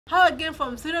How I gained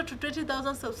from 0 to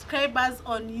 20,000 subscribers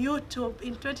on YouTube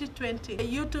in 2020.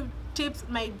 YouTube tips,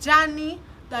 my journey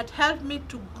that helped me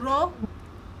to grow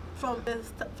from the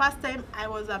first time I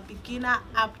was a beginner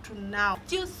up to now.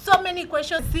 Still so many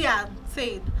questions here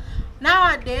said.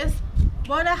 Nowadays,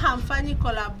 Bona hamfanyi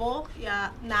collabo ya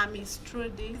na Miss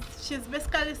Trudy. She's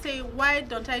basically saying, why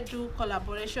don't I do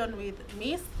collaboration with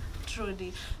Miss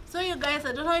Trudy? So you guys,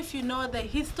 I don't know if you know the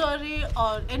history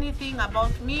or anything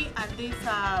about me and this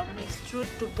Miss Trudy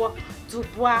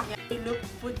Dubois. Yeah, you look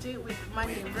pretty with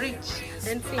money, rich,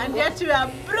 and yet you are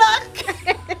broke.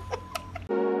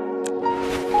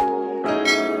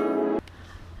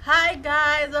 Hi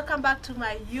guys, welcome back to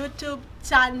my YouTube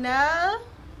channel.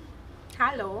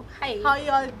 Hello, hi. How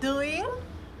y'all doing?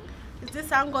 Is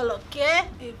this angle okay?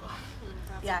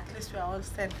 Yeah, at least we're all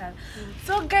centered.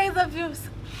 So guys,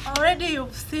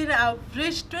 you've seen I've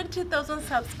reached 20,000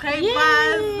 subscribers.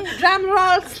 Yay! Drum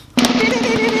rolls.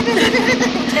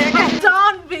 I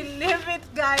don't believe it,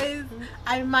 guys.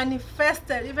 I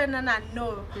manifested, even when I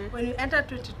know when you enter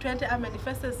 2020, I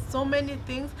manifested so many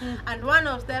things, and one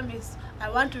of them is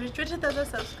I want to reach 20,000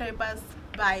 subscribers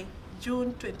by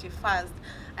June 21st.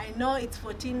 I know it's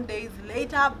 14 days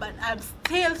later, but I'm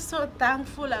still so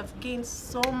thankful. I've gained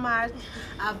so much.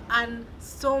 I've earned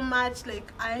so much.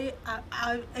 Like I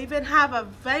even have a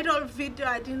viral video.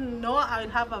 I didn't know I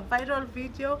would have a viral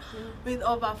video with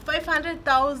over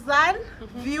 500,000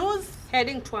 views.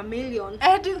 Heading to 1 million.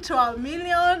 Heading to 1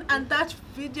 million, and that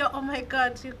video, oh my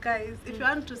god, you guys, if you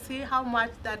want to see how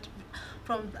much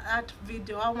from that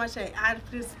video, how much I earned,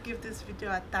 please give this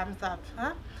video a thumbs up.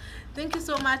 Thank you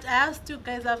so much. I asked you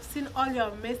guys, I've seen all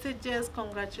your messages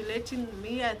congratulating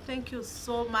me. I thank you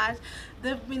so much.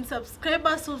 There have been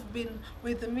subscribers who've been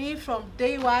with me from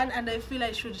day one, and I feel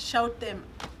I should shout them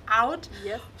out.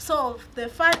 Yes. So the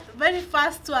very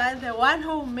first one, the one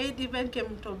who made even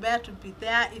Kemunto Bear to be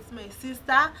there, is my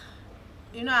sister.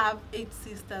 You know, I have 8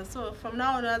 sisters, so from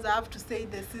now onwards I have to say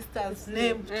the sister's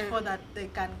name before that they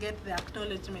can get the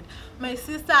acknowledgement. My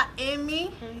sister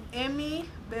Amy,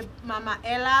 Mama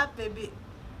Ella, baby.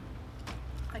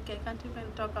 Okay, I can't even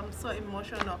talk. I'm so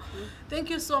emotional. Thank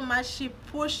you so much. She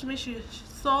pushed me. She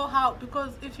saw how,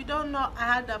 because if you don't know,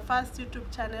 I had a first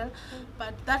YouTube channel,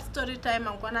 but that story time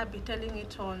I'm gonna be telling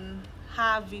it on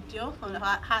her video, on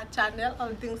her channel,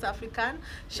 on Things African.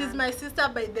 She's my sister,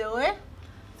 by the way.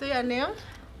 Say your name.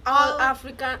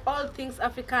 All Things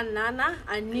African Nana,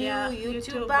 a new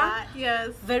YouTuber.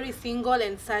 Yes. Very single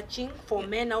and searching for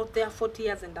men out there 40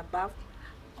 years and above.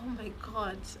 Oh my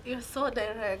god, you're so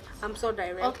direct. I'm so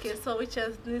direct. Okay, so which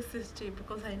ethnicity?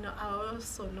 Because I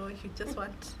also know you just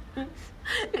want.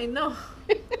 I know.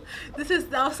 This is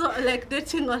also like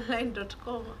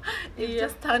datingonline.com. You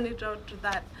just turn it out to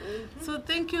that. So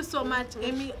thank you so much,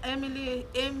 Amy,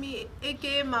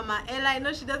 aka Mama Ella. I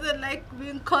know she doesn't like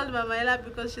being called Mama Ella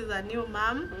because she's a new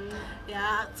mom.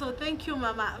 Yeah. So thank you,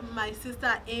 my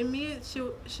sister Amy.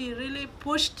 She really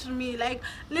pushed me, like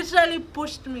literally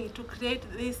pushed me to create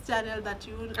this channel that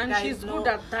you and guys she's know good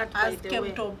at that, as by the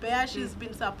way. Kemunto Bear. She's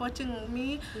been supporting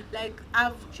me. Like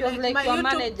she was like my your YouTube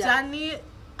manager. Journey.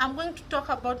 I'm going to talk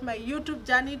about my YouTube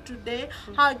journey today,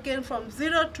 how I came from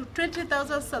 0 to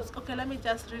 20,000 subs. Okay, let me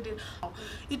just read it.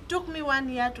 It took me 1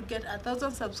 year to get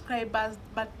 1,000 subscribers,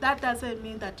 but that doesn't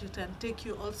mean that it can take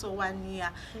you also 1 year.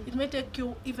 It may take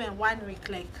you even 1 week,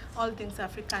 like All Things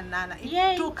African Nana.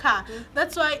 It took her.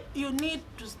 That's why you need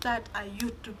to start a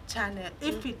YouTube channel.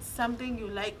 If it's something you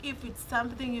like, if it's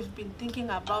something you've been thinking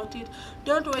about it,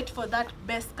 don't wait for that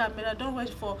best camera. Don't wait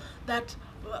for that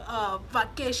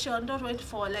vacation. Don't wait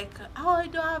for like, oh, I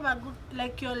don't have a good,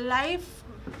 like your life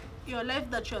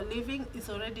that you're living is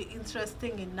already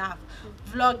interesting enough.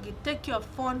 Vlog it. Take your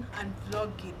phone and vlog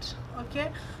it.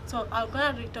 Okay, so I'm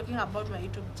gonna be talking about my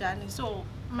YouTube journey. So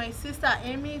my sister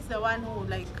Amy is the one who,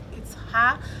 like, it's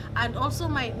her, and also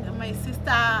my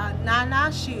sister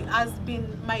Nana. She has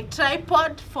been my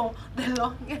tripod for the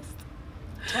longest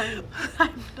time.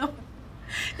 I know.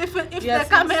 If the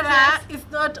camera is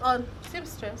not on,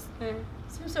 seamstress.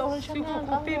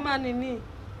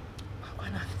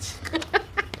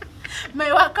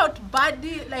 My workout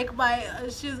body, like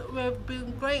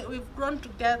we've grown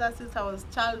together since I was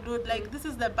childhood. Like, this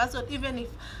is the person, even if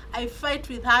I fight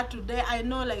with her today, I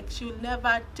know like she'll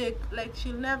never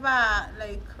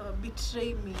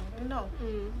betray me, you know.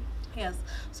 Yes,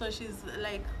 so she's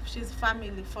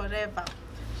family forever.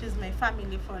 She's my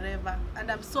family forever, and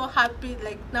I'm so happy.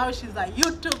 Like, now she's a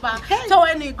YouTuber. So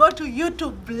when we go to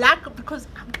YouTube Black, because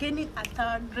I'm gaining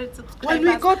 100 subscribers.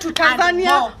 When we go to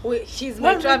Tanzania, she's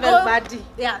my travel buddy.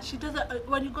 Yeah, she does.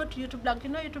 When you go to YouTube Black, you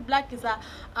know YouTube Black is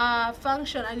a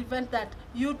function, an event that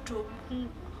YouTube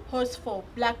host for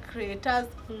black creators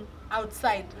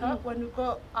outside. When we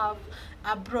go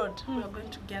abroad, we are going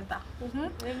together.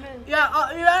 Amen. You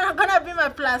are gonna be my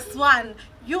 +1.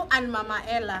 You and Mama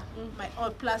Ella, my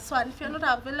 +1. If you're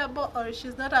not available or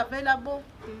she's not available,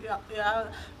 you are,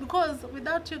 because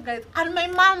without you guys and my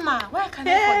mama, why can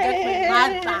I forget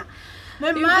my mother?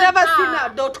 You've never seen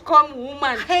a .com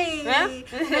woman. Hey,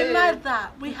 my mother.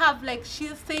 We have like she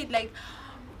said like.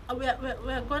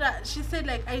 We're gonna. She said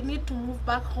like I need to move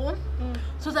back home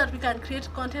so that we can create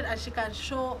content and she can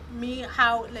show me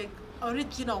how like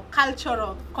original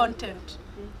cultural content.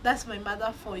 That's my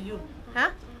mother for you, huh?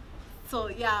 So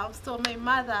yeah, so my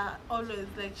mother always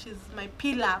like she's my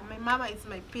pillar. My mama is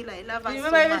my pillar. I love her so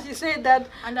Remember much. she said that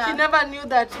And, she never knew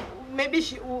that maybe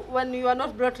she, when you are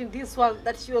not brought in this world,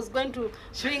 that she was going to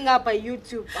bring up a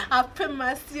YouTuber. A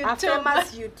famous YouTuber. A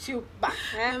famous YouTuber.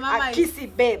 My mama A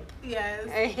kissy babe. Yes.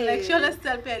 Hey. Like she always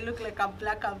tell me I look like a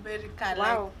black American.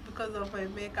 Wow. Like, because of my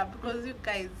makeup. Because you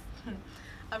guys,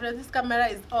 after this camera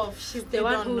is off, She's the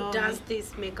one who does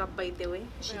this makeup, by the way.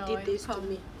 She did this to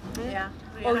me. Yeah.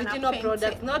 Original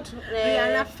product, not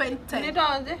Rihanna Fenton.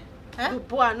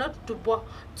 Dubois, not Dubois.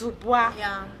 Dubois.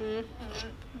 Yeah.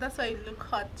 That's why you look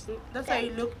hot. That's why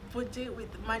you look bougie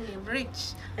with money,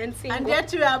 rich. And single. And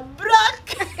yet you are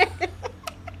broke.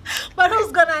 But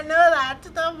who's gonna know that?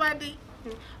 Nobody.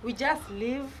 We just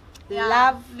live, Yeah.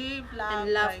 love,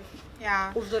 and love. life.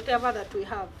 Yeah. With whatever that we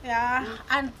have. Yeah.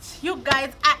 And you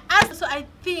guys, I asked, so I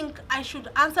think I should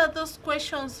answer those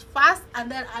questions first and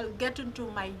then I'll get into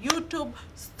my YouTube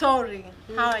story.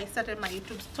 How I started my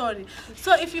YouTube story.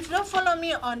 So if you don't follow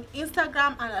me on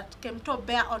Instagram and at Kemunto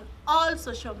Bear on all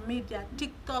social media,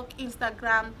 TikTok,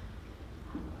 Instagram,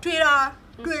 Twitter,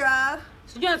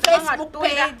 Facebook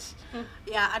page.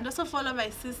 Yeah, and also follow my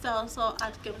sister also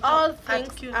at Kemunto. All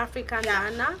things African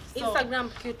Nana. So, Instagram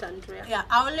cute Andrea. yeah,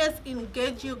 I always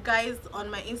engage you guys on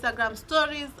my Instagram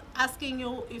stories, asking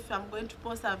you if I'm going to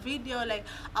post a video. Like,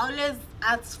 I always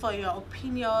ask for your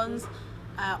opinions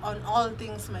on all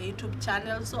things my YouTube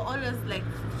channel. So always like,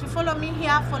 if you follow me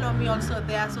here, follow me also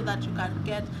there, so that you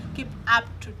can keep up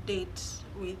to date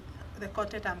with the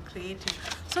content I'm creating.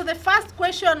 So the first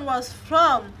question was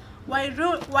from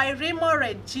Wairimo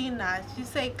Regina. She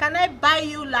said, can I buy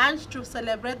you lunch to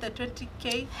celebrate the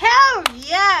 20K? Hell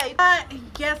yeah!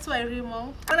 Yes, Wairimo.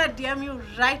 I'm gonna DM you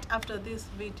right after this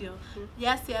video.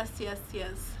 Yes.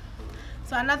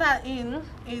 So another in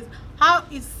is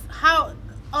how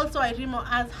also Wairimo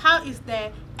asks, how is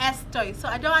the S toy? So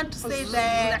I don't want to say the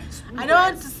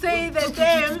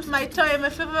name, my toy, my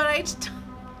favorite toy.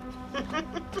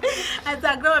 As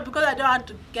a grower, because I don't want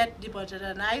to get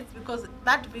demonetized, because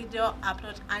that video I'm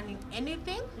not earning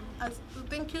anything.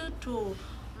 Thank you to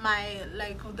my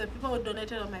the people who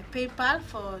donated on my PayPal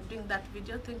for doing that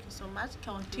video. Thank you so much.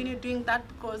 Continue doing that,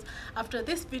 because after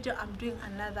this video I'm doing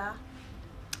another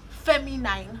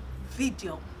feminine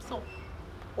video. So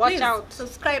watch please out,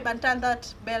 subscribe and turn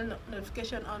that bell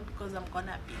notification on, because I'm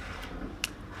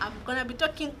gonna be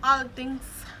talking all things.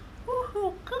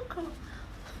 Woohoo, cuckoo.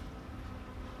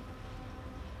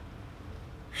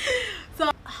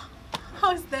 So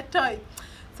how's the toy?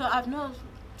 So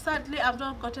sadly I've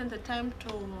not gotten the time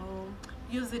to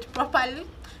use it properly,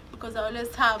 because I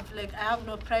always have I have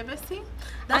no privacy.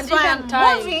 That's why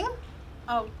I'm moving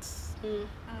out.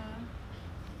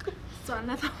 So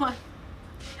another one.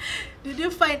 Did you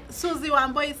find, Susie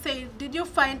Wamboy said, did you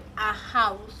find a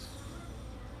house?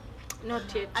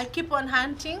 Not yet. I keep on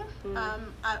hunting.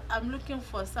 I'm looking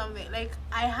for something.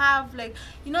 I have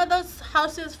you know those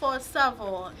houses for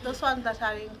Savo, those ones that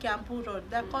are in Kiambu Road.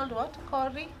 They're called what?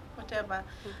 Corey? Whatever.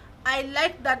 I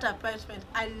like that apartment.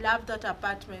 I love that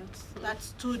apartment. That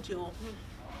studio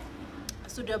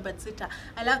bedsitter.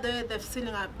 I love the way they've seen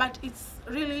it, but it's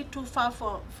really too far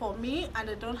for me, and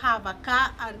I don't have a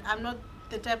car, and I'm not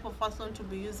the type of person to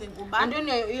be using Uber. And then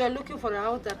you're looking for a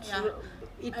house that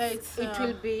it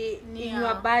will be in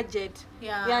your budget.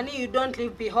 Yeah. You don't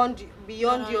live beyond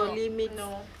your limits.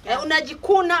 No.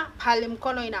 Unajikuna pale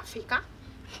mkono inafika.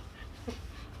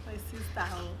 My sister.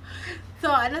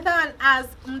 So another one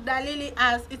asks, Mdalili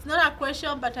asks, it's not a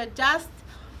question, but I just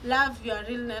love your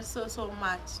realness so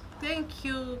much. Thank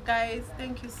you guys,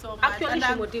 thank you so much. Actually,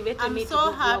 she motivated me to do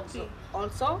vlogs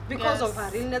also because of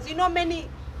her realness. You know,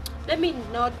 let me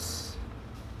not.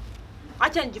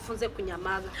 Acha nijifunze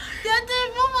kunyamaza.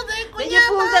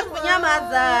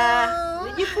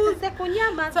 Nijifunze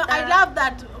kunyamaza. So I love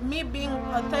that me being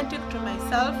authentic to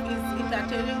myself is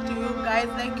entertaining to you guys.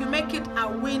 You make it a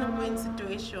win-win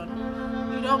situation.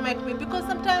 You don't make me, because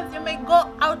sometimes you may go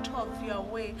out of your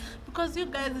way. Because you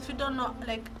guys, if you don't know,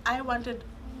 I wanted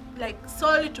like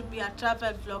solely to be a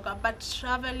travel vlogger, but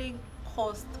traveling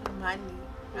costs money.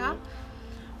 Yeah?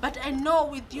 But I know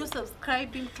with you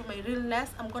subscribing to my realness,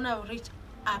 I'm gonna reach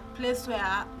a place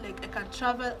where like I can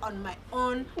travel on my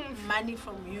own money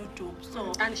from YouTube.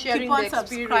 So and sharing keep on the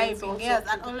subscribing, yes,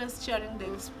 also. and always sharing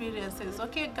the experiences.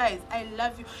 Okay, guys, I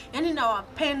love you. And in our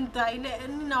penda,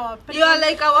 in our you are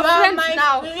like our friends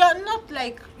now. You are not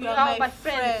like you are my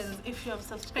friends. If you have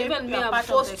subscribed, even you me, are I'm part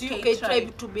forced of the you K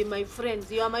tribe to be my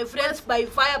friends. You are my friends by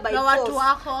fire, by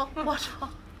force.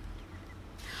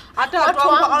 Hata watu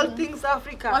wangu all things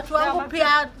Africa. Watu wangu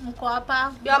pia mko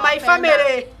hapa. You are my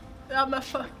family. You are my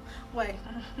why?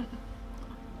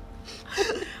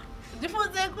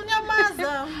 Jifunze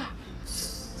kunyamaza.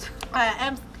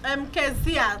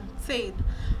 MKZ said,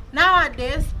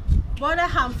 nowadays, mbona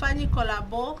hamfanyi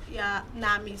collabo ya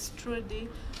na Miss Trudy?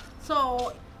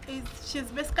 So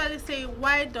she's basically saying,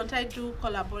 why don't I do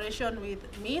collaboration with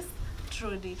Miss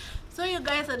Trudy? So you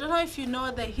guys, I don't know if you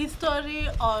know the history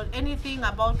or anything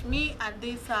about me and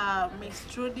this Miss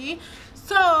Trudy.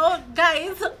 So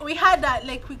guys, we had that,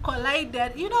 like we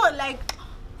collided, you know, like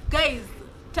guys,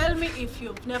 tell me if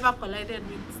you've never collided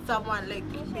with someone, like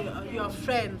your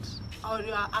friend or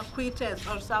your acquaintance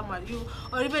or someone,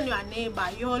 or even your neighbor.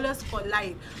 You always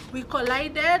collide. We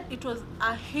collided. It was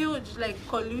a huge like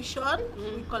collision.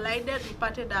 We collided. We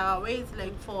parted our ways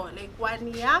like for like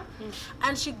 1 year,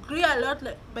 and she grew a lot.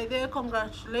 Like, by the way,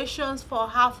 congratulations for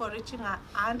her for reaching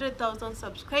 100,000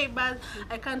 subscribers.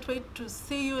 I can't wait to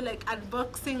see you like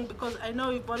unboxing, because I know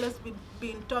we've always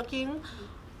been talking.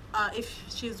 If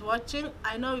she's watching,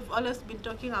 I know we've always been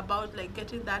talking about like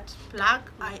getting that plaque.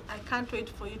 I can't wait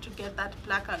for you to get that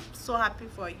plaque. I'm so happy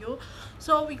for you.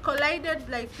 So we collided.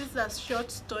 Like, this is a short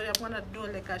story. I'm gonna do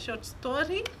like a short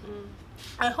story.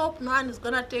 I hope no one is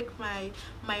gonna take my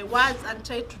words and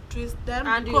try to twist them,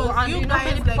 and because you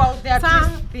guys, like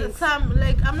some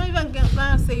like, I'm not even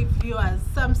gonna say viewers,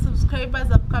 some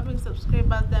subscribers, upcoming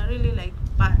subscribers, they're really like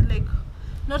bad, like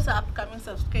not upcoming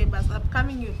subscribers,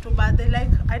 upcoming YouTubers. They like,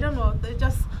 I don't know, they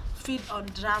just feed on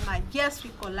drama. Yes,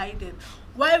 we collided.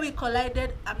 Why we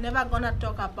collided, I'm never gonna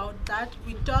talk about that.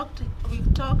 We talked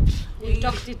it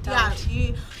out.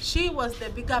 She was the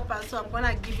bigger person. I'm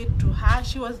gonna give it to her.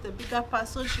 She was the bigger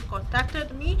person. She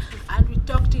contacted me and we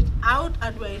talked it out,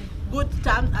 and we're in good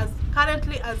terms. As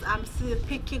currently as I'm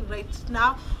speaking right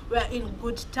now, we're in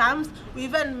good terms. We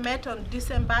even met on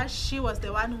December. She was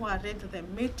the one who arranged the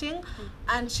meeting,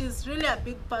 and she's really a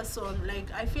big person. Like,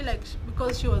 I feel like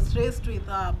because she was raised with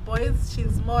boys,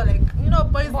 she's more like, you know,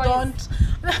 boys.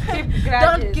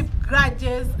 don't keep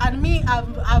grudges. And me,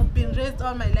 I've been raised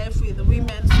all my life with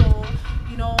women, so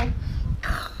you know,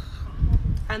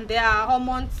 and there are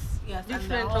hormones. Yes,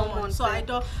 different hormones. So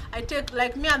I take,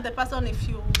 like, me and the person, if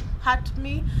you hurt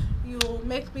me, you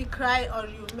make me cry, or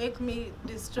you make me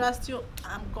distrust you,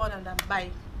 I'm gone and I'm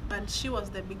bye. But she was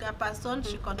the bigger person.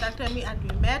 She contacted me and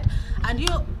we met, and you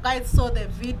guys saw the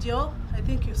video. I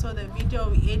think you saw the video.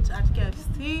 We ate at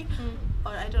KFC,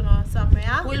 or I don't know,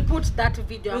 somewhere. We'll put that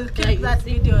video. We'll keep that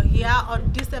video here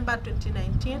on December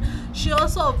 2019. She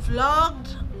also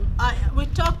vlogged. We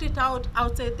talked it out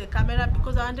outside the camera,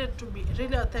 because I wanted to be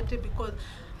really authentic, because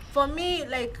for me,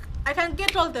 like, I can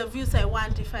get all the views I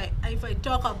want if I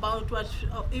talk about what,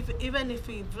 even if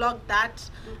we vlog that,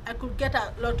 I could get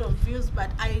a lot of views.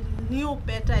 But I knew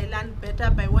better, I learned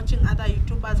better by watching other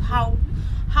YouTubers, how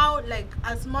like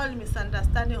a small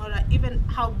misunderstanding or even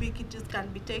how big it is can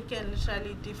be taken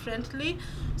literally differently.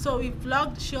 So we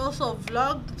vlogged. She also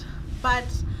vlogged, but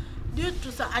due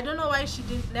to I don't know why she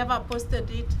never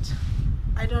posted it.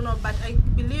 I don't know, but I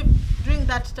believe during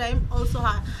that time also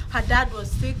her dad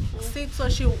was sick. So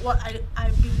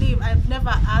I believe, I've never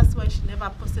asked why she never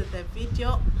posted the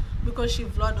video, because she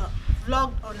vlogged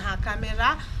on her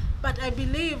camera. But I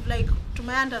believe, like, to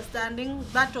my understanding,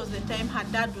 that was the time her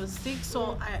dad was sick.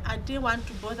 So I didn't want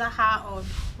to bother her on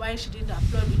why she didn't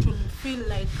upload. It would feel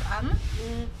like I'm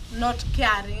not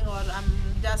caring, or I'm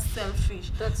just selfish.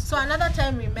 So another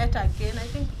time we met again. I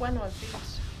think, when was it?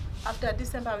 After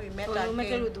December we met again. We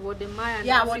met with Wodemaya,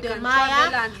 yeah,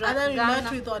 Wodemaya, and then we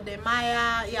met with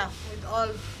Wodemaya, yeah, with all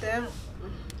them.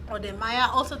 Wodemaya.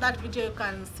 Also, that video you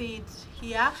can see it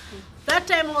here. That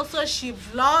time also she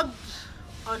vlogged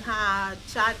on her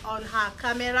chat, on her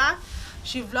camera.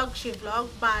 She vlogged,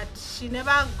 but she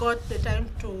never got the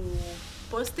time to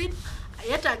post it.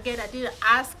 Yet again, I didn't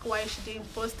ask why she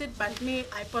didn't post it, but me,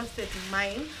 I posted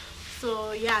mine.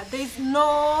 So yeah, there's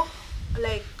no,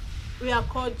 like, we are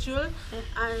cordial,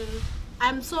 and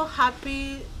I'm so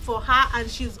happy for her, and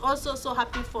she's also so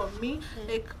happy for me.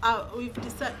 Like, we've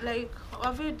decided, like,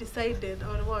 have we decided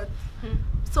on what?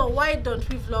 So why don't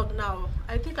we vlog now?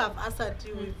 I think I've answered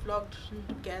you. We vlogged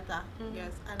together.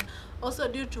 Yes, and also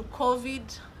due to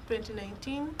COVID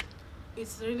 2019,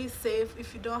 it's really safe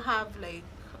if you don't have like.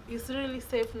 It's really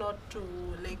safe not to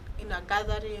like in a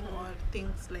gathering or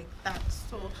things like that.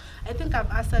 So I think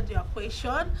I've answered your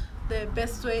question the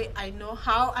best way I know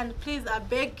how. And please, I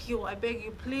beg you,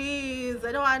 please.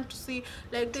 I don't want to see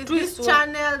like this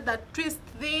channel that twist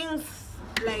things.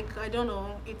 Like I don't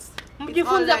know, it's all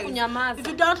lies.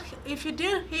 If you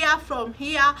didn't hear from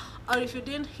here or if you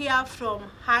didn't hear from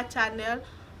her channel,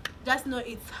 just know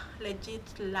it's legit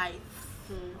lies.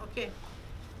 Okay.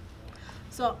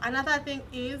 So another thing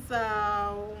is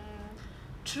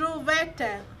True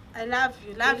Vete. I love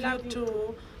you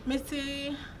too,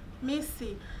 Missy.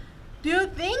 Do you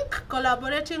think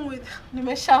collaborating with do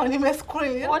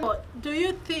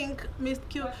you think Miss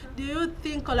Q? Do you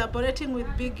think collaborating with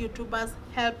big YouTubers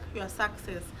help your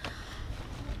success?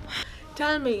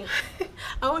 Tell me.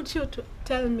 I want you to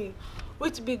tell me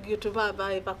which big YouTuber have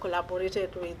I ever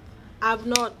collaborated with. I've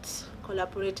not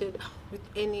collaborated with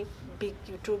any big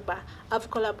YouTuber. I've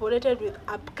collaborated with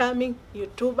upcoming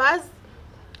YouTubers,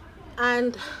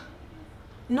 and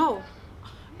no,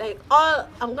 like all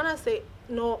I'm gonna say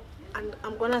no. And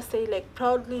I'm gonna say, like,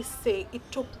 proudly say, it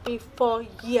took me 4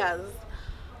 years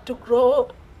to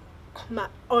grow my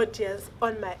audience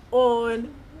on my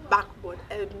own backbone.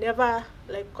 I've never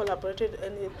like collaborated with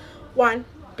anyone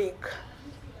big.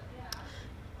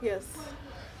 Yes.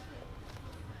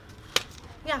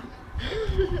 Yeah.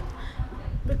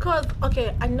 Because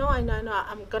okay, I know I'm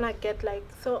gonna get like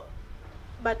so.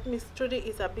 But Miss Trudy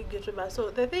is a big YouTuber.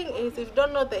 So the thing is, if you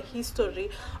don't know the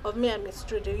history of me and Miss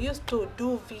Trudy, we used to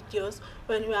do videos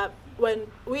when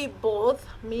we both,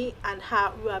 me and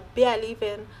her, we were barely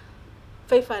even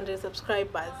 500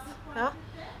 subscribers. Yeah?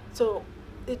 So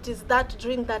it is that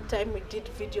during that time we did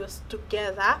videos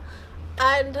together,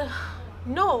 and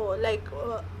no, like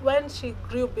when she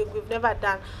grew big, we've never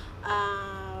done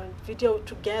video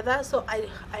together. So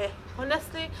I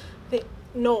honestly think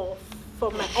no.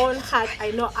 From my own heart,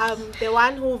 I know I'm the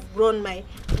one who've grown my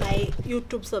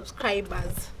YouTube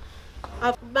subscribers.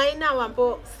 By now,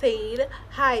 Ambo said,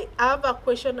 "Hi, I have a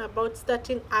question about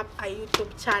starting up a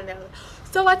YouTube channel."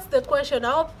 So what's the question?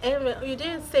 I hope you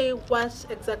didn't say what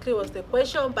exactly was the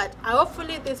question, but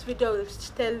hopefully this video will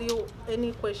tell you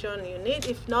any question you need.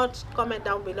 If not, comment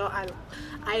down below and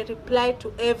I reply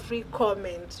to every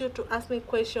comment. You to ask me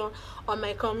question on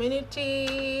my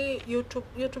community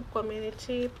YouTube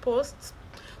community posts.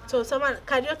 So someone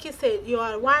Karaoke said, "You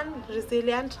are one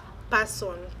resilient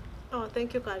person." Oh,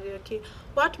 thank you, Karaoke.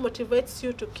 What motivates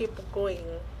you to keep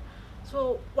going?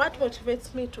 So what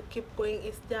motivates me to keep going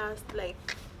is just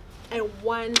like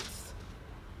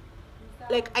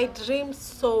I dream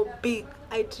so big.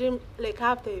 I dream like I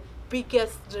have the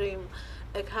biggest dream.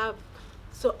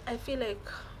 So I feel like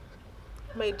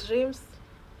my dreams,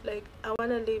 like I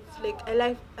wanna live like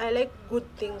I like good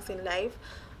things in life,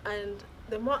 and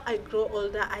the more I grow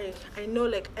older, I know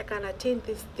like I can attain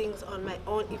these things on my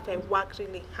own if I work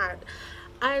really hard.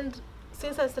 And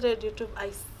since I started YouTube,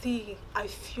 I see a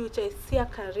future, I see a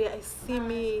career, I see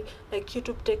me like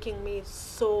YouTube taking me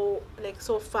so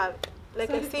far.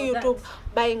 Like I see YouTube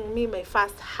buying me my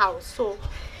first house. So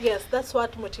yes, that's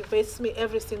what motivates me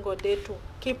every single day to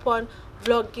keep on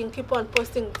vlogging, keep on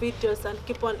posting videos, and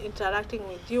keep on interacting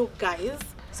with you guys.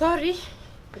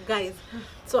 Guys,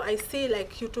 so I see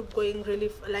like YouTube going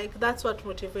really like that's what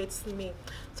motivates me.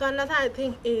 So another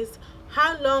thing is,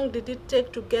 how long did it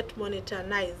take to get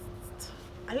monetized?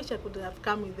 I wish I could have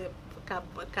come with the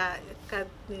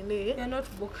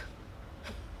notebook.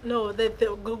 No, the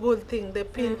Google thing, the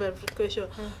pin verification.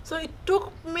 So it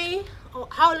took me,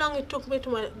 how long it took me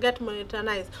to get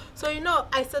monetized. So you know,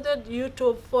 I started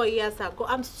YouTube 4 years ago.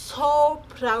 I'm so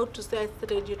proud to say I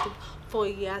started YouTube 4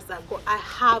 years ago. I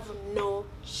have no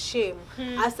shame.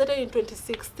 I started in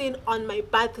 2016 on my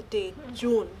birthday,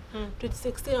 June.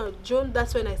 2016 or June,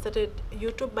 that's when I started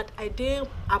YouTube, but I didn't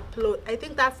upload. I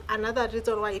think that's another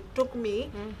reason why it took me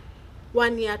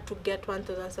 1 year to get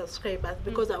 1,000 subscribers,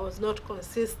 because I was not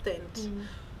consistent.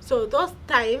 So those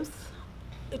times,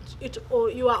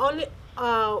 you are only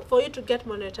for you to get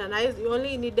monetized, you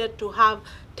only needed to have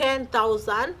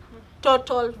 10,000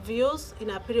 total views in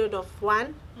a period of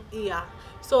 1 year.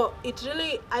 So it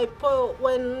really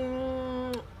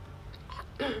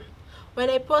when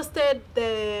I posted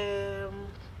the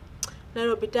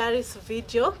Nairobi Diaries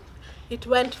video, it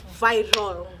went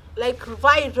viral. Like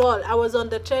viral. I was on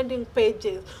the trending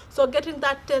pages. So getting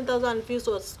that 10,000 views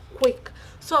was quick.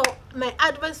 So my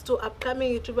advice to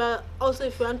upcoming YouTuber, also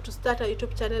if you want to start a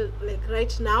YouTube channel like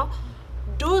right now,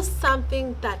 do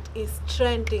something that is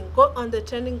trending. Go on the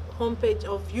trending homepage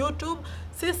of YouTube,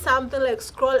 see something, like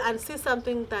scroll and see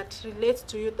something that relates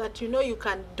to you, that you know you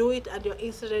can do it and you're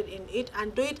interested in it,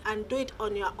 and do it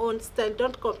on your own style.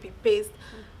 Don't copy paste.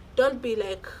 Don't be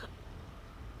like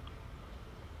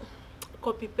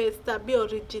copy paste, be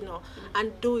original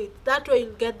and do it. That way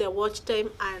you'll get the watch time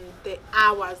and the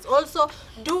hours. Also,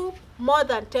 do more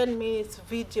than 10 minutes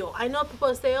video. I know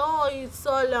people say, oh, it's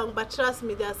so long, but trust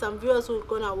me, there are some viewers who are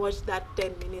gonna watch that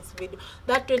 10 minutes video,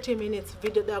 that 20 minutes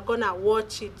video, they're gonna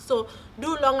watch it. So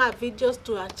do longer videos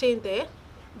to attain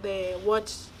the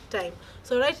watch time.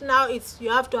 So right now it's, you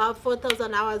have to have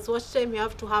 4,000 hours watch time, you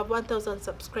have to have 1,000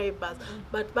 subscribers.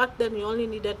 But back then you only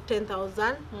needed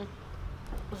 10,000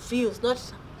 views,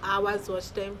 not hours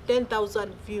watch time,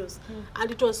 10,000 views.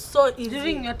 And it was so easy.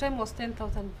 During your time was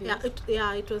 10,000 views?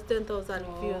 It was 10,000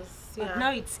 views. But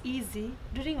now it's easy.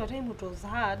 During your time it was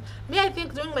hard. Me, I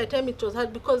think during my time it was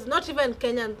hard, because not even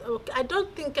Kenyan, I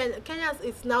don't think Kenyans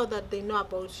is now that they know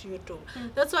about YouTube.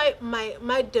 That's why my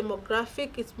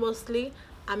demographic is mostly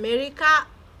America,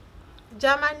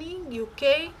 Germany,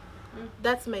 UK.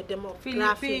 That's my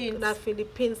demographic. The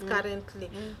Philippines currently.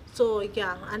 So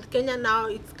yeah, and Kenya now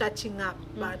it's catching up.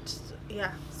 But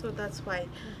yeah, so that's why.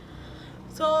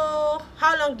 So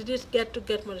how long did it get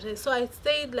monetized? So I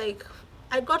stayed like,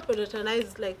 I got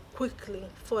monetized like quickly,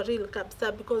 for real,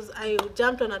 Capsta, because I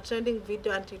jumped on a trending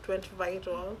video and it went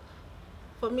viral.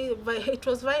 For me, it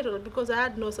was viral because I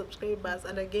had no subscribers,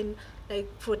 and I gained like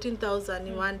 14,000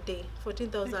 in one day.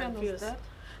 14,000 views.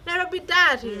 Nairobi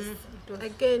Diaries. I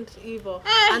gained evil.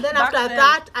 And then after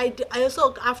that, I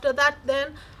also, after that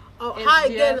then, how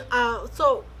again,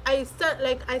 so I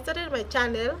started my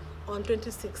channel on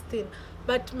 2016.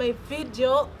 But my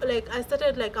video, like, I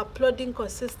started like uploading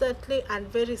consistently and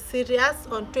very serious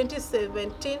on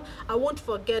 2017. I won't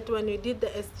forget when we did the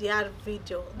SDR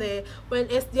video, when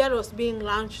SDR was being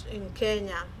launched in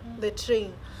Kenya, the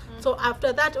train. So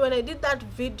after that, when I did that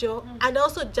video, and I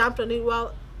also jumped on it,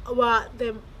 were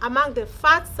among the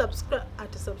first subscribers,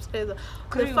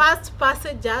 the first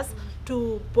passengers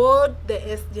to board the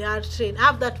SDR train. I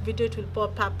have that video, it will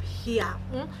pop up here.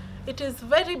 It is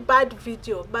very bad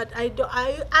video, but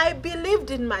I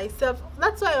believed in myself.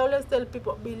 That's why I always tell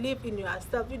people, believe in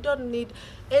yourself. You don't need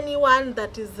anyone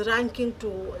that is ranking to,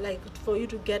 like, for you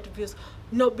to get views.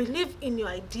 No, believe in your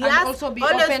ideas. And also be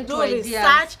always open do to research.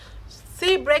 ideas.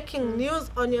 See breaking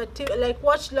news on your TV, like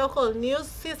watch local news,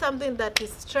 see something that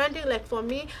is trending. Like for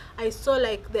me, I saw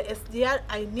like the SDR,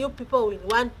 I knew people will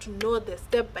want to know the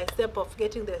step-by-step of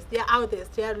getting the SDR, how the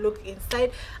SDR look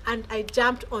inside, and I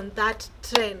jumped on that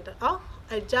trend.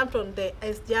 I jumped on the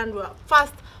SDR, and we were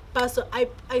first person,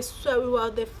 I swear we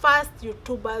were the first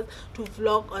YouTubers to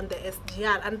vlog on the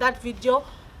SDR, and that video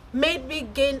made me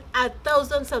gain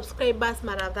 1,000 subscribers,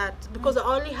 that because I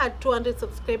only had 200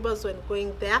 subscribers when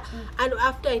going there. And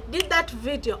after I did that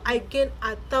video, I gained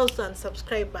 1,000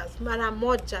 subscribers, mara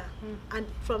moja. And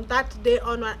from that day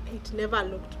onward, it never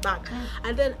looked back.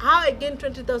 And then how I gained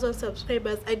 20,000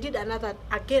 subscribers, I did another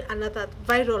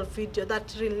viral video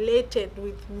that related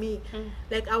with me.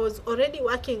 Like I was already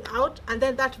working out, and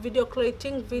then that video,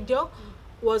 clothing video,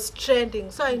 was trending.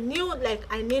 So I knew like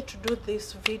I need to do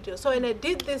this video. So when I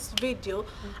did this video,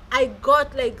 I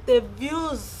got like the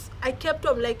views. I kept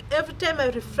on, like, every time I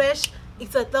refresh,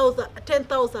 it's 1,000,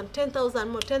 10,000, 10,000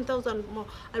 more, 10,000 more.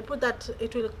 I'll put that,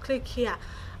 it will click here.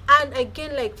 And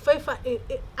again, like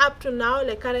up to now,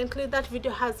 like currently, that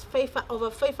video has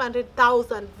over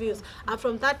 500,000 views. And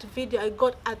from that video, I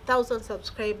got 1,000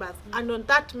 subscribers. And on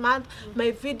that month,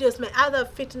 my videos, my other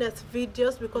fitness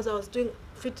videos, because I was doing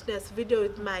fitness video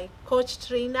with my coach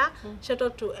trainer, shout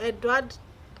out to Edward,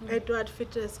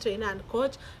 fitness trainer and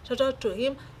coach, shout out to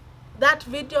him. That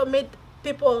video made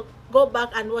people go back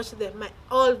and watch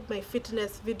all my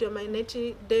fitness video, my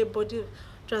 90-day body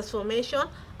transformation.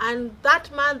 And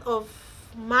that month of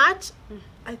March,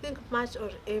 I think March or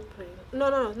April,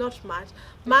 no, not March,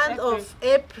 month of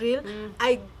April,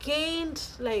 I gained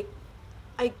like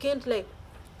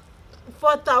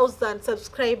 4,000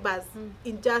 subscribers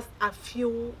in just a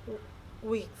few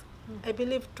weeks. I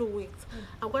believe 2 weeks.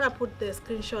 I'm gonna put the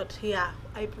screenshot here.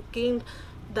 I gained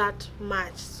that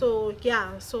much. So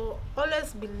yeah, so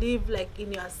always believe like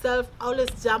in yourself, always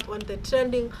jump on the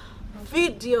trending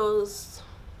videos,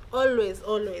 always.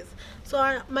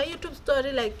 So my YouTube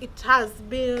story, like, it has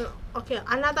been okay.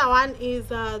 Another one is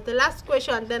the last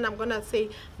question, and then I'm gonna say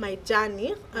my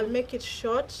journey. I'll make it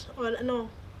short, or no,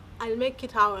 I'll make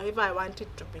it however I want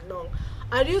it to be long.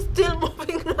 Are you still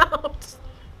moving out?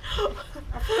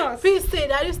 Of course. Please say,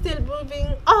 are you still moving?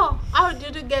 Oh, how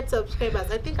did you get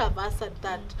subscribers? I think I've answered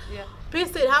that. Yeah.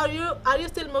 Please say, are you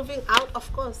still moving out?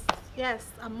 Of course, yes,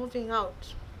 I'm moving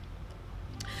out.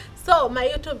 So my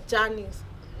YouTube journeys,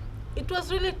 it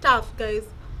was really tough, guys.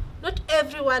 Not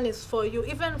everyone is for you.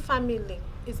 Even family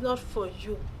is not for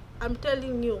you. I'm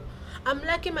telling you. I'm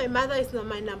lucky my mother is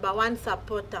my #1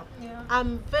 supporter. Yeah.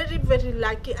 I'm very, very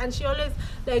lucky, and she always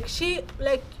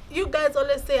like you guys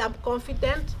always say I'm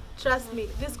confident. Trust me,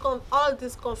 all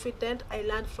this confident I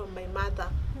learned from my mother.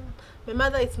 My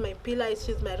mother is my pillar,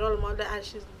 she's my role model, and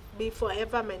she's be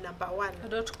forever my #1.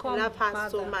 I love her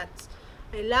so much.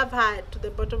 I love her to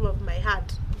the bottom of my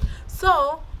heart.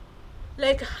 So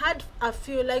like had a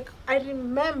few, like I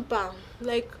remember,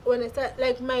 like when I started,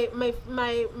 like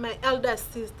my elder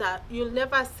sister, you'll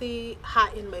never see her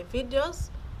in my videos.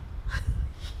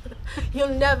 You'll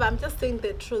never, I'm just saying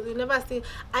the truth, you'll never see.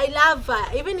 I love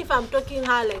her, even if I'm talking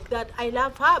her like that, I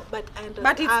love her, but I understand.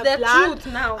 But it's the truth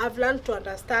now. I've learned to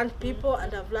understand people,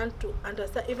 and I've learned to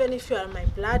understand, even if you are my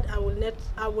blood, I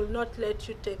will not let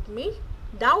you take me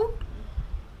down.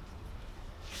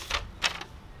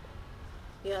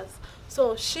 Yes.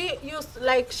 So she used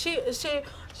like she used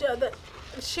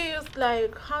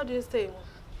like, how do you say,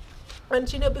 and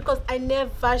she knew, because I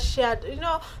never shared, you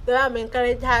know, the way I'm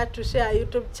encouraged her to share a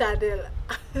YouTube channel.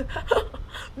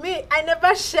 Me, I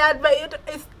never shared my YouTube.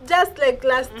 It's just like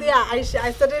last year I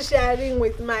started sharing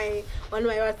with on my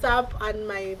WhatsApp and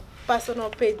my personal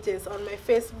pages on my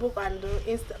Facebook and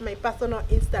my personal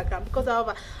Instagram, because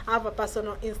I have a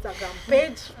personal Instagram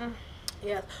page.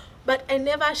 Yes. But I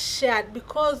never shared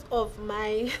because of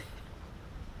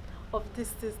of this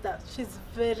sister. She's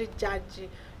very judgy.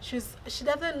 She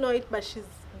doesn't know it, but she's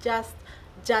just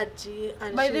judgy.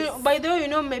 And by the way, you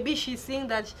know, maybe she's saying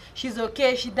that she's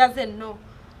okay. She doesn't know,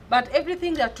 but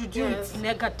everything that you do, it's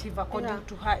negative according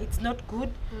to her. It's not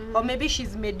good, or maybe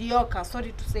she's mediocre.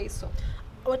 Sorry to say so.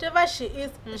 Whatever she is,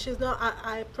 she's not.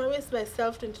 I promised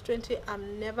myself 2020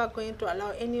 I'm never going to allow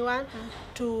anyone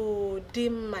to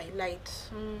dim my light.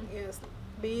 Yes,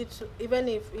 be it, even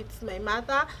if it's my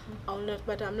mother, I will not.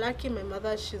 But I'm lucky my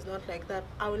mother, she's not like that.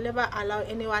 I will never allow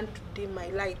anyone to dim my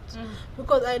light.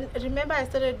 Because I remember I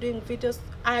started doing videos.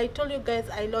 I told you guys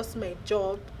I lost my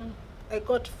job. I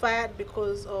got fired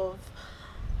because of,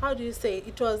 how do you say,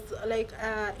 it was like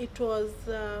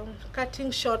cutting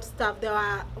short stuff. They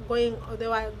were going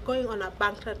on a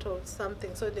bankrupt or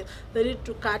something, so they need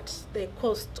to cut the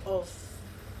cost of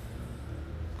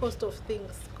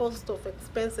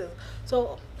expenses.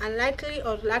 So unlikely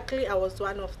or luckily, I was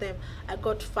one of them. I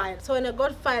got fired. So when I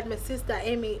got fired, my sister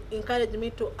Amy encouraged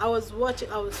me to. I was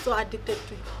so addicted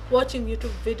to watching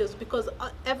YouTube videos, because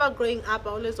ever growing up, I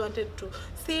always wanted to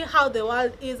see how the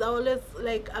world is. I always,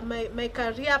 like, my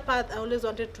career path, I always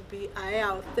wanted to be a air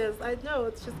hostess. I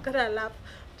know she's gonna laugh.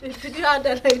 Did you have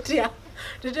that idea?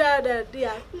 Did you have that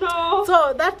idea? No.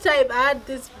 So that time I had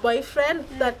this boyfriend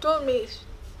that told me.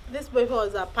 This boyfriend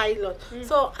was a pilot,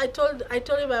 so I told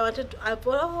him I wanted to.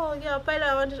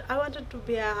 Pilot. I wanted to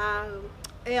be a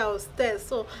air hostess.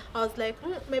 So I was like,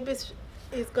 maybe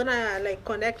he's gonna like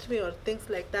connect me or things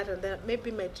like that, and then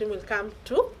maybe my dream will come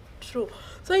true.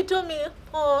 So he told me,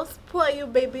 oh, poor you,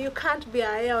 baby, you can't be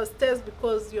a air hostess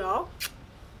because you're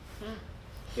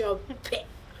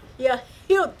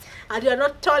huge and you're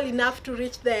not tall enough to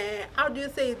reach the, how do you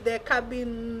say, the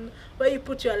cabin where you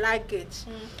put your luggage.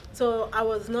 So I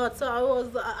was not. So I was,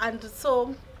 and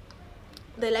so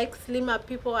they like slimmer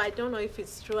people. I don't know if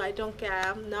it's true. I don't care. I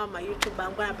am now my YouTuber.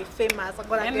 I'm gonna be famous. I'm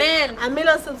gonna get 1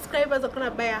 million subscribers. I'm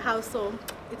gonna buy a house. So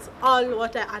it's all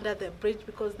water under the bridge,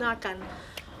 because now I can.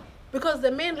 Because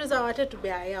the main reason I wanted to be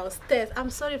a air hostess, I'm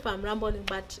sorry if I'm rambling,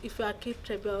 but if you are Keep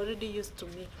Tribe, you're already used to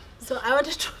me. So I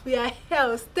wanted to be a air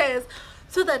hostess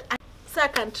so that I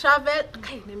can travel.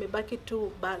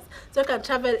 So I can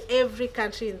travel every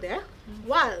country in the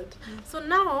world. So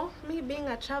now, me being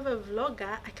a travel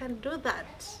vlogger, I can do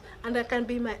that. And I can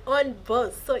be my own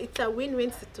boss. So it's a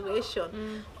win-win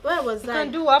situation. Where was I? You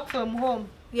can do work from home.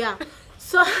 Yeah.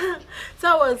 So I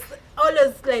was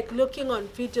always like looking on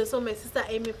videos. So my sister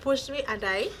Amy pushed me, and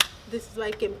this is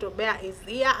why Kemunto Bear is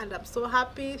here, and I'm so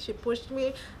happy she pushed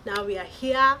me. Now we are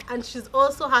here, and she's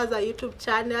also has a YouTube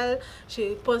channel.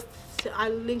 She posts,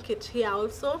 I'll link it here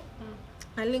also.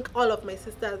 I'll link all of my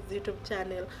sister's YouTube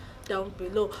channel down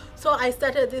below. So I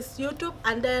started this YouTube,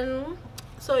 and then,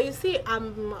 so you see, I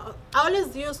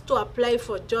always used to apply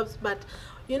for jobs, but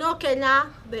you know, Kenya,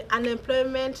 the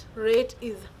unemployment rate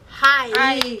is high.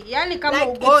 Yani kama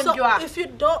like, ugonjwa.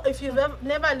 If you've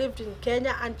never lived in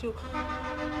Kenya and you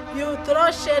throw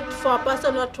shade for a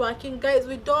person not working, guys,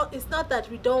 it's not that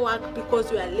we don't work because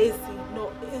we are lazy.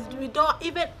 No, we don't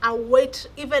even await,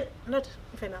 even not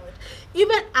even await,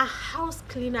 even a house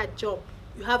cleaner job,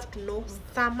 you have to know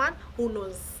someone who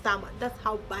knows someone. That's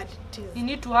how bad it is. You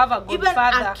need to have a good even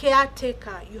father. a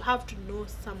caretaker, you have to know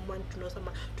someone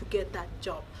to get that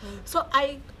job. So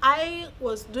I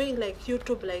was doing like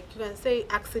YouTube, like you can say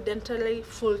accidentally,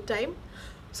 full time.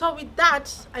 So with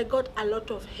that, I got a lot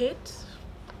of hate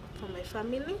from my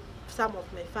family, some of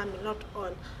my family, not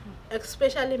all,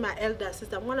 especially my elder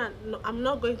sister. I'm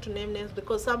not going to name names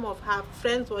because some of her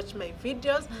friends watch my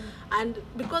videos, and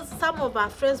because some of her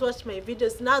friends watch my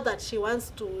videos, now that she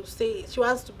wants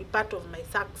to be part of my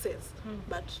success,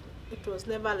 but it was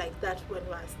never like that when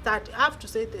I started. I have to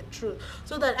say the truth,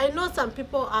 so that I know some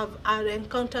people are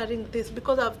encountering this,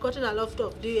 because I've gotten a lot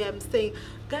of DMs saying,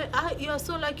 "You're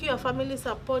so lucky, your family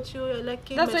support you. You're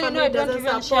lucky." That's why I don't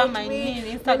even share my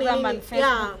Instagram and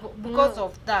Facebook because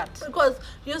of that. Because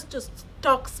she used to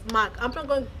talk smack. I'm not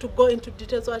going to go into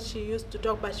details what she used to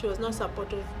talk, but she was not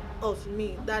supportive of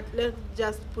me. That, let's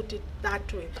just put it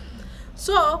that way.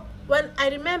 So when I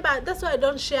remember, that's why I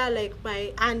don't share like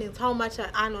my earnings, how much I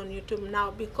earn on YouTube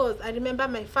now, because I remember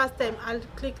my first time, I'll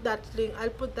click that link, I'll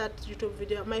put that YouTube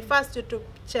video, my first YouTube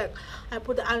check,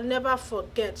 I'll never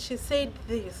forget. She said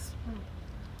this.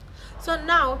 So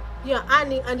now you're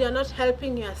earning and you're not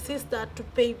helping your sister to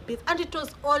pay bills, and it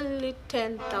was only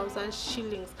 10,000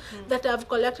 shillings that I've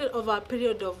collected over a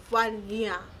period of 1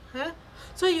 year.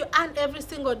 So you earn every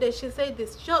single day. She said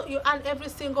this. So you earn every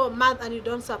single month and you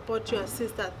don't support your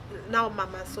sister, now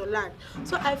Mama Solange.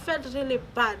 So I felt really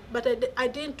bad, but I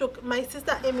didn't talk. My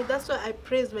sister Amy, that's why I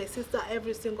praise my sister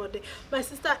every single day. My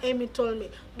sister Amy told me,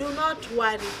 do not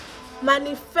worry,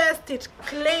 manifest it,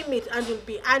 claim it, and you'll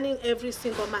be earning every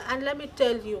single month. And let me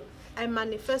tell you, I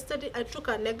manifested it. I took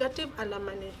a negative and I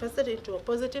manifested it into a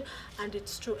positive, and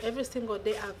it's true. Every single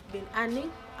day I've been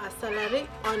earning a salary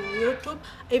on YouTube,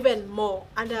 even more.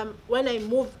 And when I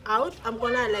move out, I'm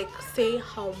gonna like say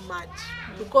how much,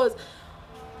 because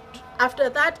after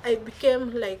that I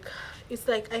became like, it's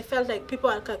like I felt like people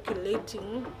are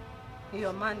calculating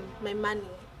your money, my money,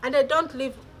 and I don't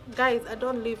live, guys, I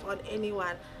don't live on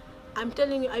anyone. I'm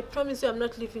telling you, I promise you, I'm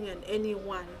not living on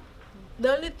anyone.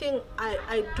 The only thing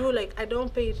I do, like, I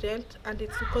don't pay rent, and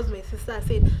it's because my sister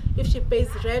said if she pays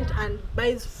rent and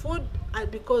buys food,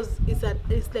 because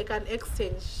it's like an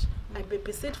exchange. I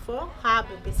babysit for her,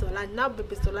 baby Solange. Now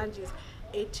baby Solange is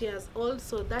 8 years old,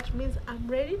 so that means I'm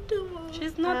ready to move.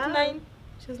 She's not 9.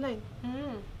 She's 9.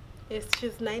 Yes,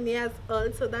 she's 9 years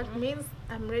old, so that means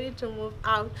I'm ready to move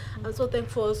out. I'm so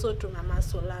thankful also to Mama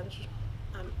Solange.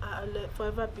 I'll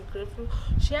forever be grateful.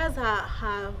 She has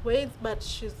her ways, but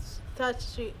she's a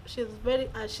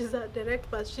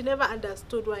direct person. She never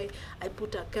understood why I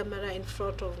put a camera in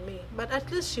front of me, but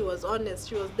at least she was honest,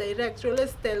 she was direct, she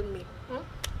always tell me.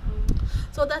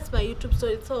 So that's my YouTube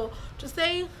story. So to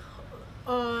say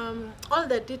all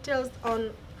the details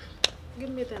on, give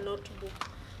me the notebook,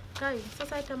 guys.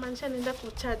 Sasa itamanisha nenda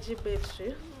kucharge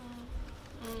battery.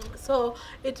 So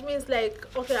it means like,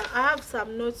 okay, I have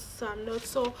some notes.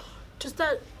 So to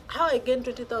start, how I gain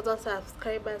 20,000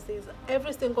 subscribers is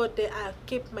every single day I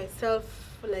keep myself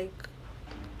like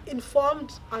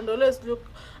informed and always look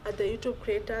at the YouTube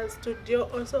creators studio.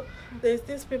 Also there's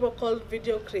these people called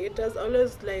video creators.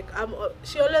 Always like,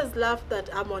 she always laughed that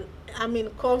I'm in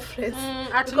conference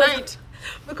at night,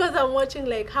 because I'm watching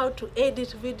like how to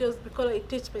edit videos, because I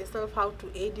teach myself how to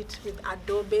edit with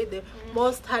Adobe, the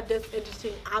most hardest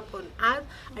editing app on earth.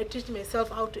 I teach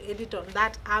myself how to edit on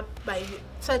that app by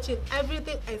searching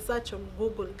everything. I search on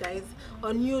Google, guys,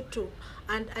 on YouTube,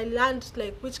 and I learned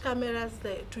like which cameras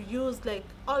to use, like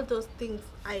all those things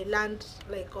I learned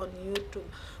like on YouTube.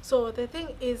 So the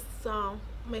thing is,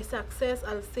 my success,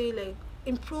 I'll say, like,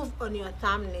 improve on your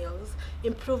thumbnails,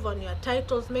 improve on your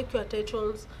titles, make your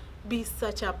titles be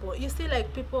searchable. You see,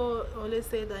 like, people always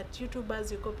say that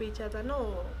YouTubers, you copy each other.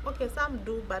 No, okay, some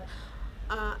do, but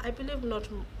I believe not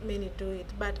many do it.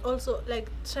 But also, like,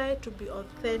 try to be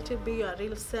authentic, be your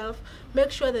real self.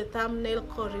 Make sure the thumbnail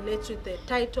correlates with the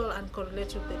title and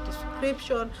correlates with the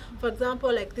description. For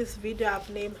example, like this video I've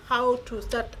named how to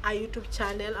start a YouTube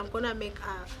channel. I'm gonna make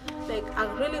a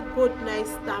really good,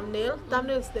 nice thumbnail.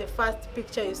 Thumbnail is the first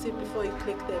picture you see before you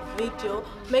click the video.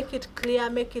 Make it clear,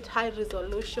 make it high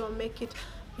resolution, make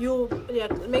your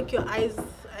eyes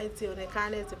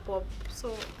pop.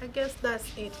 So I guess that's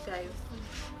it, guys.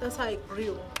 That's how I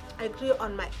grew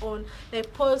on my own. I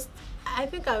post, I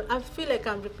think I feel like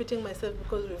I'm repeating myself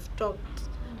because we've talked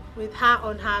with her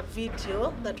on her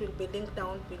video that will be linked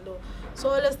down below. So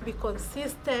let's be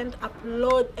consistent,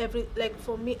 upload like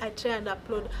for me, I try and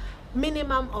upload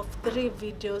minimum of 3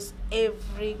 videos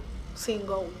every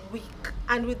single week,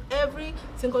 and with every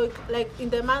single week, like in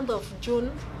the month of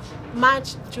June,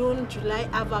 March, June, July,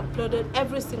 I've uploaded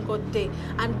every single day,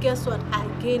 and guess what, I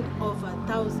gained over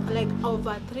 1,000, like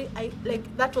over 3,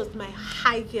 like that was my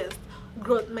highest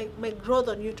growth. My growth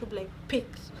on YouTube like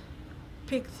peaked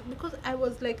because I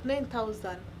was like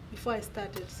 9,000 before I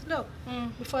started. No,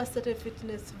 before I started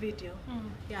fitness video.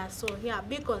 Yeah, so yeah,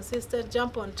 be consistent,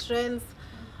 jump on trends,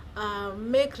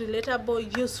 make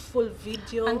relatable, useful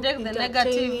video, and take the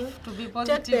negative to be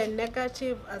positive. Take the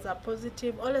negative as a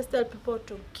positive. Always tell people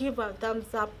to give a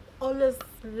thumbs up. Always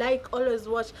like, always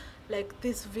watch like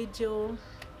this video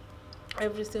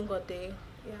every single day.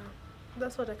 Yeah,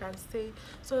 that's what I can say.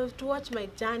 So to watch my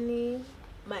journey,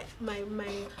 my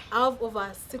I have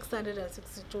over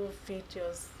 662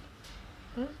 videos.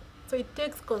 So it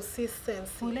takes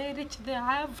consistency. Will I reach there?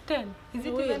 I have 10. Is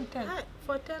it even 10?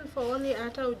 For 10, for only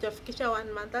hata hujafikisha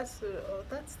 1 month, that's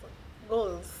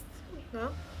goals, no?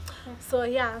 So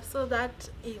yeah, so that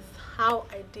is how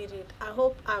I did it. I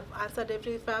hope I've answered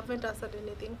everything. If I haven't answered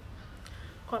anything,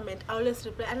 comment. I always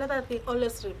reply. Another thing,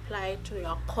 always reply to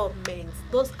your comments.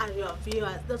 Those are your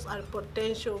viewers. Those are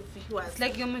potential viewers. It's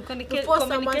like you're before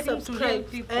someone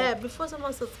subscribes, before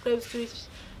someone subscribes to it,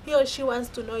 he or she wants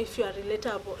to know if you are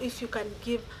relatable, if you can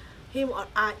give him or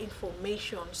her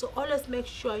information. So always make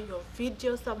sure your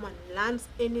video, someone learns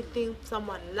anything,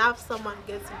 someone laughs, someone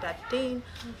gets entertained,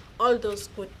 all those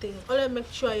good things. Always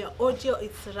make sure your audio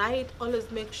is right.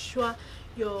 Always make sure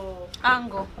your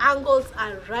angles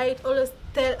are right. Always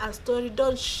tell a story.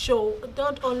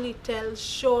 Don't only tell,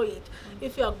 show it.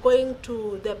 If you are going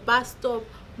to the bus stop,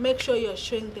 make sure you're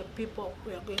showing the people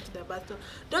we are going to the bus stop.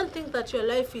 Don't think that your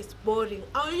life is boring.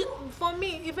 For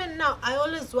me, even now, I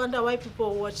always wonder why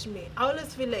people watch me. I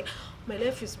always feel like my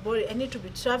life is boring. I need to be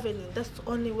traveling. That's the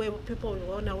only way people will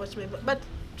want to watch me. But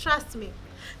trust me,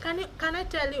 can I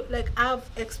tell you, like, I have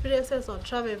experiences on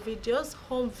travel videos,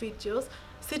 home videos,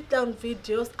 sit down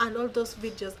videos, and all those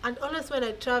videos. And always when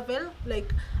I travel,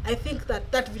 like, I think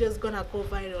that video is gonna go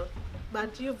viral.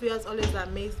 But you viewers always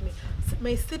amaze me.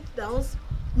 My sit downs,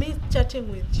 me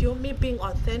chatting with you, me being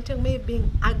authentic, me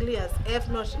being ugly as F,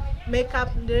 not makeup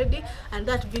ready, and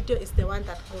that video is the one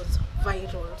that goes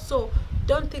viral. So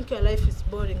don't think your life is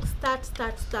boring.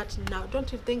 Start now.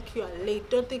 Don't you think you are late.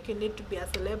 Don't think you need to be a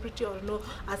celebrity or no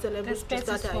a celebrity to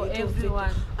start a YouTube video.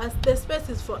 As the space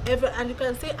is for everyone. And you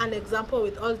can see an example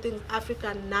with all things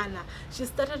African Nana. She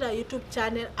started a YouTube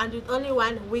channel, and with only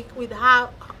 1 week with her,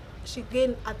 she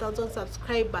gained 1,000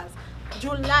 subscribers.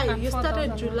 July, you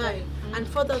started July, and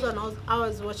 4,000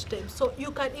 hours watch time. So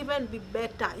you can even be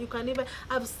better. You can even,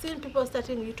 I've seen people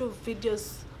starting YouTube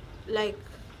videos like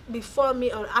before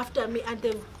me or after me, and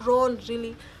they've grown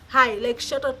really high. Like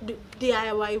shout out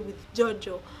DIY with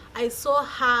Jojo. I saw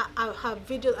her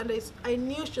videos, and I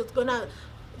knew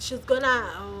she's gonna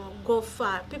go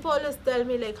far. People always tell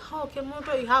me like, how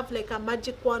Kemunto, you have like a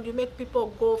magic wand, you make people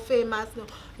go famous.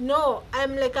 No,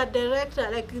 I'm like a director,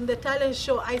 like in the talent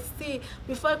show. I see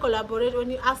before I collaborate. When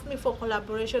you ask me for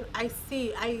collaboration, I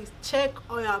check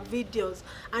all your videos,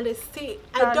 and I see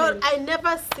I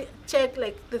never check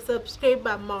like the subscriber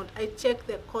amount. I check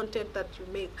the content that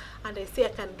you make, and I see I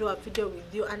can do a video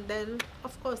with you, and then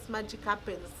of course magic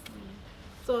happens.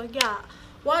 So yeah,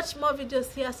 watch more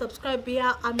videos here, subscribe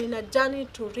here. I'm in a journey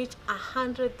to reach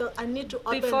 100. I need to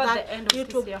open that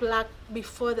YouTube plug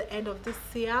before the end of this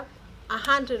year.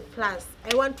 100 plus.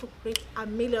 I want to reach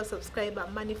 1 million subscriber.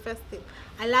 Manifesting.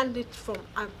 I learned it from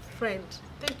a friend.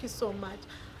 Thank you so much,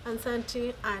 and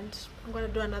Santi. And I'm gonna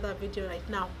do another video right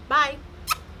now. Bye.